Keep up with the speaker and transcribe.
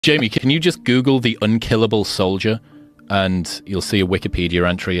Jamie, can you just Google the unkillable soldier and you'll see a Wikipedia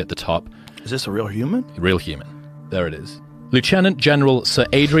entry at the top. Is this a real human? Real human. There it is. Lieutenant General Sir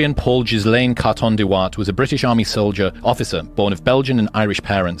Adrian Paul Ghislaine Carton-Duart was a British Army soldier officer born of Belgian and Irish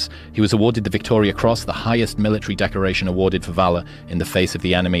parents. He was awarded the Victoria Cross, the highest military decoration awarded for valour in the face of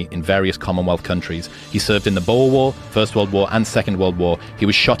the enemy in various Commonwealth countries. He served in the Boer War, First World War and Second World War. He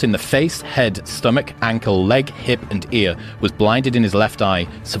was shot in the face, head, stomach, ankle, leg, hip and ear, was blinded in his left eye,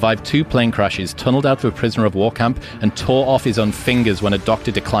 survived 2 plane crashes, tunnelled out to a prisoner of war camp and tore off his own fingers when a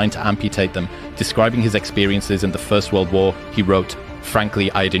doctor declined to amputate them. Describing his experiences in the First World War, he wrote,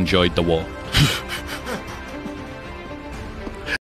 "Frankly, I had enjoyed the war."